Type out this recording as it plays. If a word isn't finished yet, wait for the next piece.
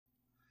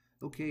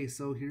Okay,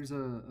 so here's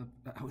I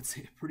would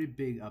say a pretty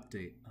big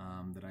update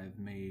that I've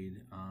made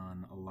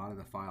on a lot of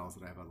the files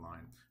that I have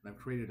online. And I've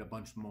created a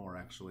bunch more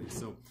actually.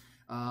 So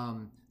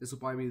this will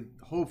probably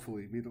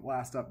hopefully be the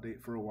last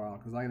update for a while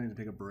because I need to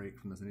take a break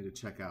from this. I need to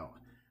check out.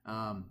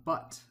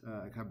 But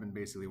I've been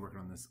basically working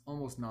on this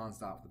almost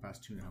nonstop for the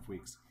past 2.5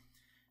 weeks.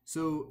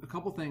 So a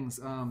couple things.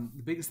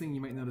 The biggest thing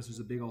you might notice is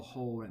a big old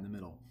hole right in the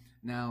middle.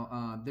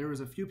 Now, there was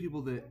a few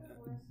people that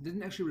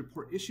didn't actually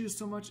report issues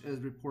so much as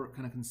report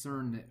kind of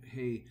concern that,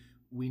 hey,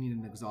 we need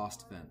an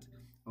exhaust vent,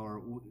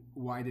 or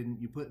why didn't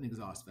you put an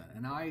exhaust vent?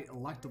 And I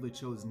electively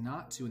chose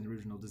not to in the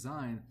original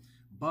design,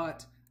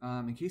 but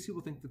in case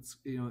people think that's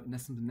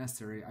something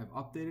necessary, I've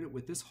updated it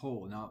with this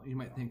hole. Now, you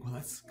might think, well,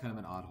 that's kind of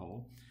an odd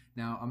hole.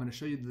 Now, I'm going to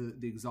show you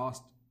the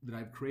exhaust that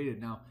I've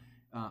created. Now,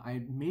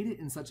 I made it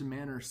in such a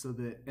manner so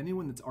that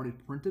anyone that's already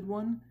printed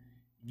one,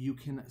 you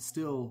can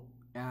still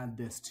add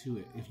this to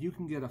it. If you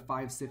can get a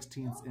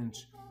 5/16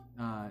 inch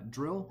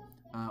drill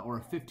or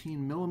a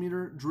 15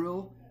 millimeter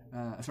drill,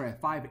 a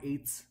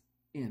 5/8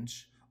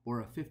 inch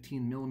or a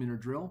 15 millimeter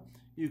drill,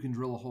 you can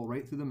drill a hole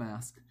right through the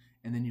mask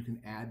and then you can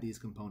add these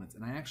components.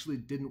 And I actually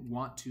didn't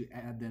want to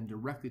add them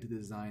directly to the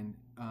design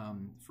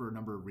for a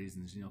number of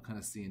reasons, kind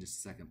of see in just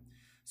a second.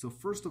 So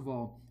first of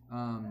all,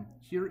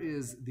 here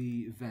is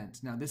the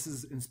vent. Now this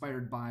is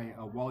inspired by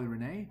Wally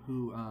Renee,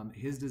 who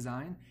his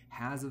design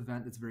has a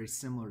vent that's very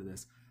similar to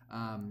this.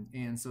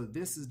 And so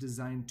this is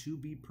designed to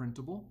be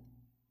printable.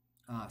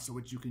 So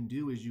what you can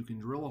do is you can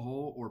drill a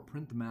hole or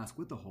print the mask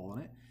with a hole in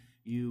it.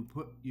 You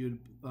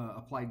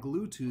apply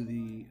glue to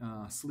the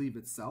sleeve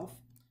itself.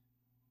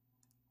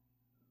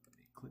 Let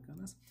me click on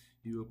this.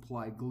 You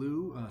apply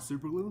glue,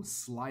 super glue,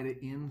 slide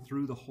it in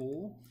through the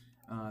hole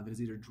that is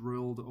either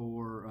drilled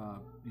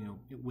or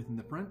within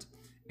the print,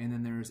 and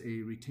then there's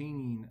a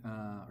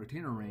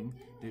retainer ring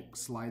that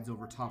slides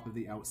over top of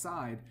the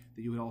outside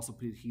that you would also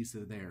put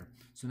adhesive there.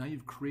 So now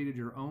you've created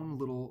your own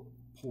little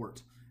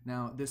port.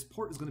 Now this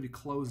port is going to be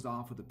closed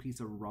off with a piece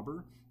of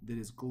rubber that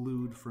is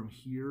glued from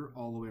here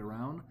all the way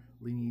around,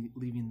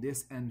 leaving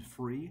this end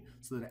free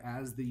so that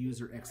as the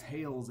user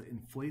exhales, it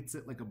inflates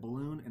it like a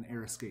balloon and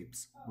air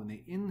escapes. When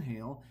they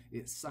inhale,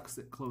 it sucks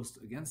it close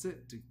against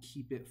it to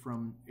keep it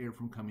from air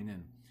from coming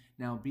in.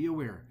 Now be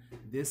aware,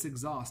 this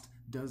exhaust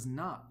does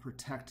not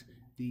protect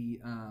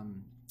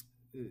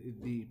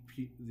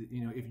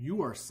if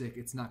you are sick,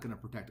 it's not going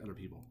to protect other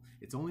people.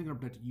 It's only going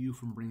to protect you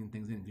from bringing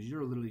things in because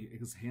you're literally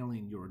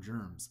exhaling your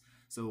germs.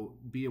 So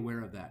be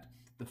aware of that.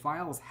 The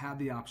files have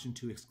the option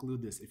to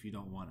exclude this if you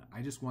don't want it.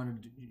 I just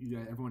wanted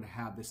everyone to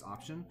have this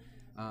option.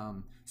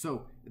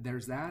 So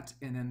there's that,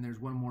 and then there's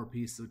one more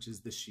piece, which is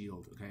the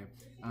shield. Okay,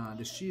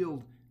 the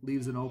shield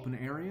leaves an open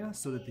area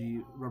so that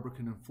the rubber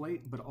can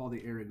inflate, but all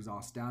the air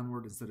exhausts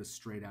downward instead of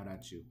straight out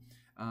at you.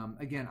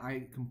 Again,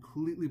 I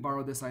completely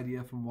borrowed this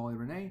idea from Wally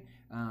Renee.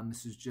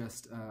 This is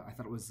just, I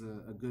thought it was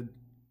a good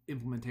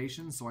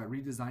implementation, so I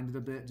redesigned it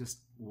a bit,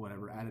 just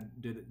whatever,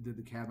 did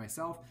the CAD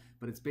myself,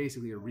 but it's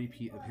basically a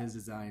repeat of his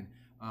design,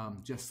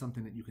 just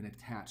something that you can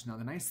attach. Now,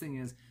 the nice thing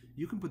is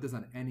you can put this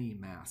on any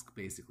mask,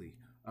 basically.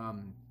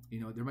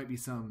 There might be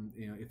some,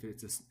 if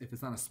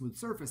it's not a smooth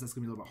surface, that's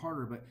gonna be a little bit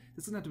harder, but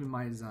this doesn't have to be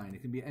my design.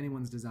 It can be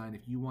anyone's design.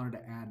 If you wanted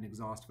to add an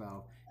exhaust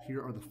valve,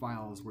 here are the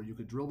files where you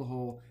could drill the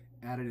hole,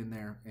 add it in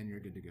there, and you're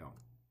good to go.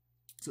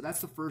 So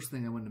that's the first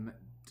thing I wanted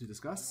to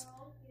discuss.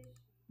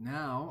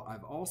 Now,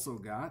 I've also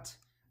got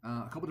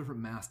a couple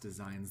different mask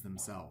designs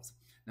themselves.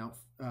 Now,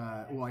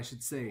 well, I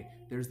should say,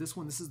 there's this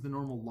one. This is the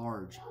normal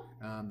large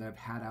that I've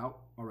had out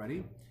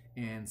already.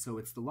 And so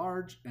it's the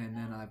large, and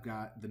then I've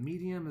got the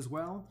medium as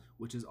well,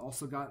 which has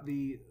also got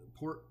the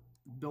port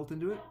built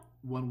into it,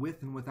 one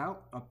with and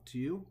without, up to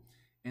you.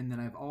 And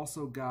then I've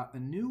also got a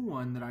new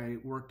one that I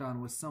worked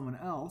on with someone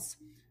else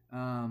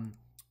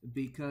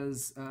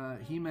because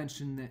he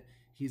mentioned that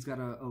he's got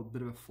a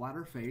bit of a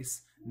flatter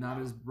face, not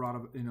as broad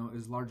of,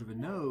 as large of a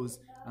nose.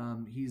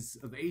 He's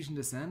of Asian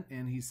descent,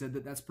 and he said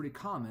that that's pretty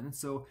common.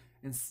 So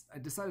I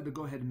decided to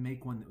go ahead and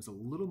make one that was a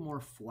little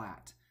more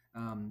flat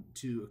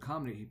to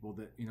accommodate people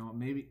that,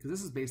 maybe, because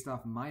this is based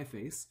off my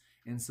face.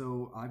 And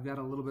so I've got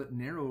a little bit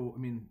narrow,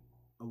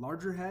 a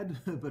larger head,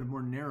 but a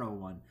more narrow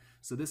one.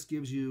 So this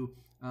gives you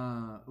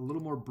a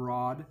little more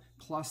broad,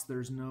 plus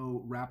there's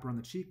no wrap around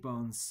the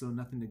cheekbones, so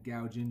nothing to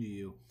gouge into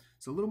you.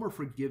 So a little more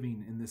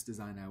forgiving in this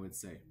design, I would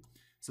say.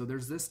 So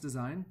there's this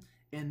design,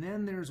 and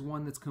then there's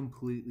one that's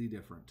completely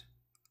different.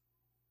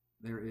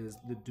 There is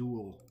the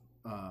dual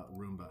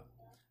Roomba,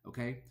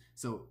 okay?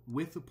 So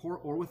with the port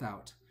or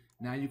without,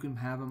 now you can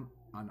have them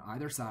on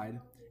either side,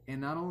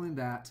 and not only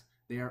that,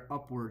 they are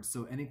upward,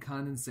 so any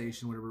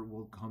condensation, whatever,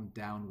 will come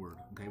downward,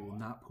 okay? Will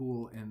not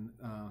pool and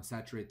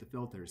saturate the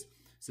filters.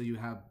 So you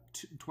have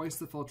twice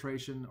the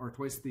filtration, or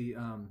twice the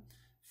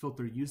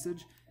filter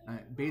usage.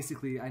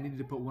 Basically, I needed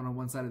to put one on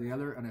one side or the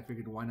other, and I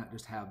figured why not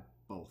just have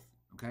both,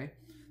 okay?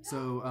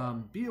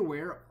 So be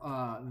aware,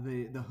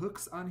 the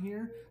hooks on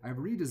here, I've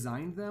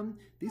redesigned them.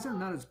 These are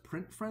not as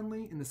print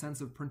friendly in the sense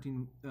of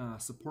printing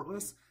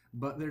supportless,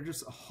 but they're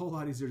just a whole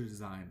lot easier to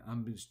design.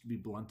 I'm just to be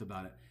blunt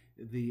about it.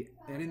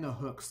 Adding the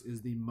hooks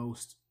is the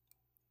most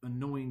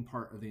annoying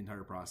part of the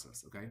entire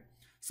process. Okay,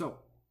 so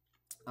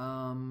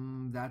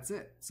that's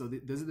it. So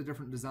those are the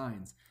different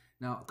designs.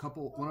 Now,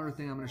 one other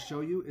thing I'm going to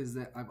show you is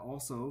that I've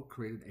also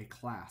created a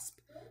clasp.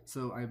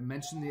 So I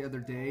mentioned the other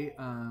day,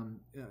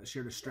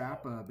 shared a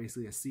strap,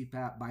 basically a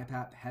CPAP,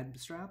 BiPAP head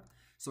strap.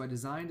 So I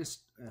designed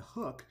a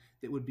hook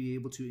that would be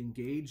able to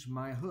engage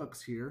my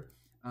hooks here,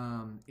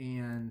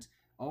 and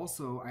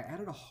also I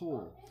added a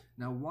hole.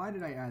 Now, why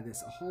did I add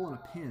this? A hole and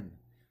a pin.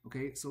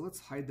 Okay, so let's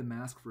hide the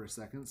mask for a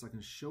second so I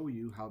can show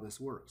you how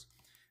this works.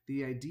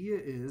 The idea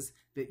is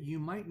that you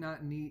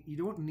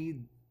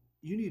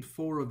need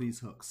 4 of these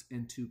hooks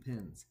and 2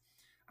 pins.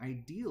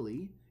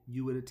 Ideally,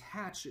 you would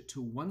attach it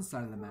to one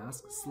side of the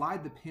mask,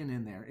 slide the pin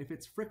in there. If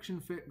it's friction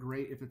fit,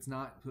 great. If it's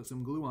not, put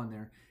some glue on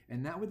there,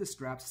 and that way the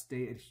straps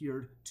stay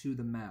adhered to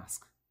the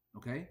mask,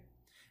 okay?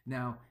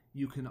 Now,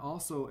 you can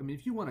also, I mean,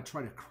 if you want to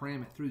try to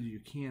cram it through, you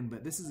can,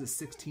 but this is a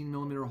 16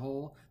 millimeter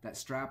hole. That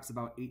strap's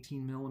about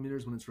 18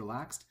 millimeters when it's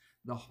relaxed.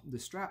 The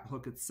strap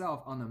hook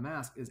itself on the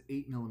mask is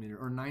 8 millimeter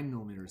or 9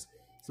 millimeters,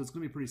 so it's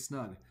going to be pretty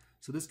snug.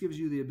 So this gives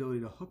you the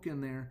ability to hook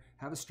in there,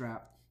 have a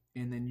strap,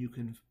 and then you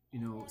can,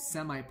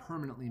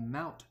 semi-permanently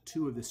mount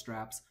 2 of the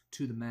straps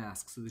to the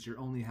mask so that you're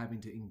only having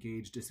to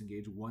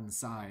disengage one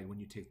side when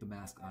you take the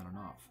mask on and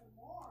off.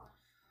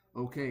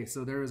 Okay,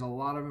 so there is a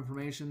lot of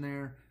information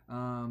there.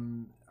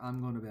 I'm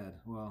going to bed.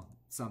 Well,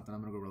 something.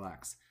 I'm going to go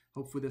relax.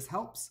 Hopefully this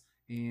helps.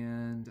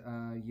 And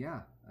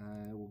yeah,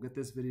 we'll get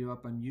this video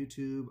up on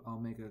YouTube. I'll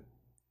make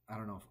I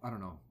don't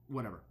know,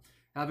 whatever.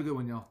 Have a good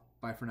one, y'all.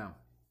 Bye for now.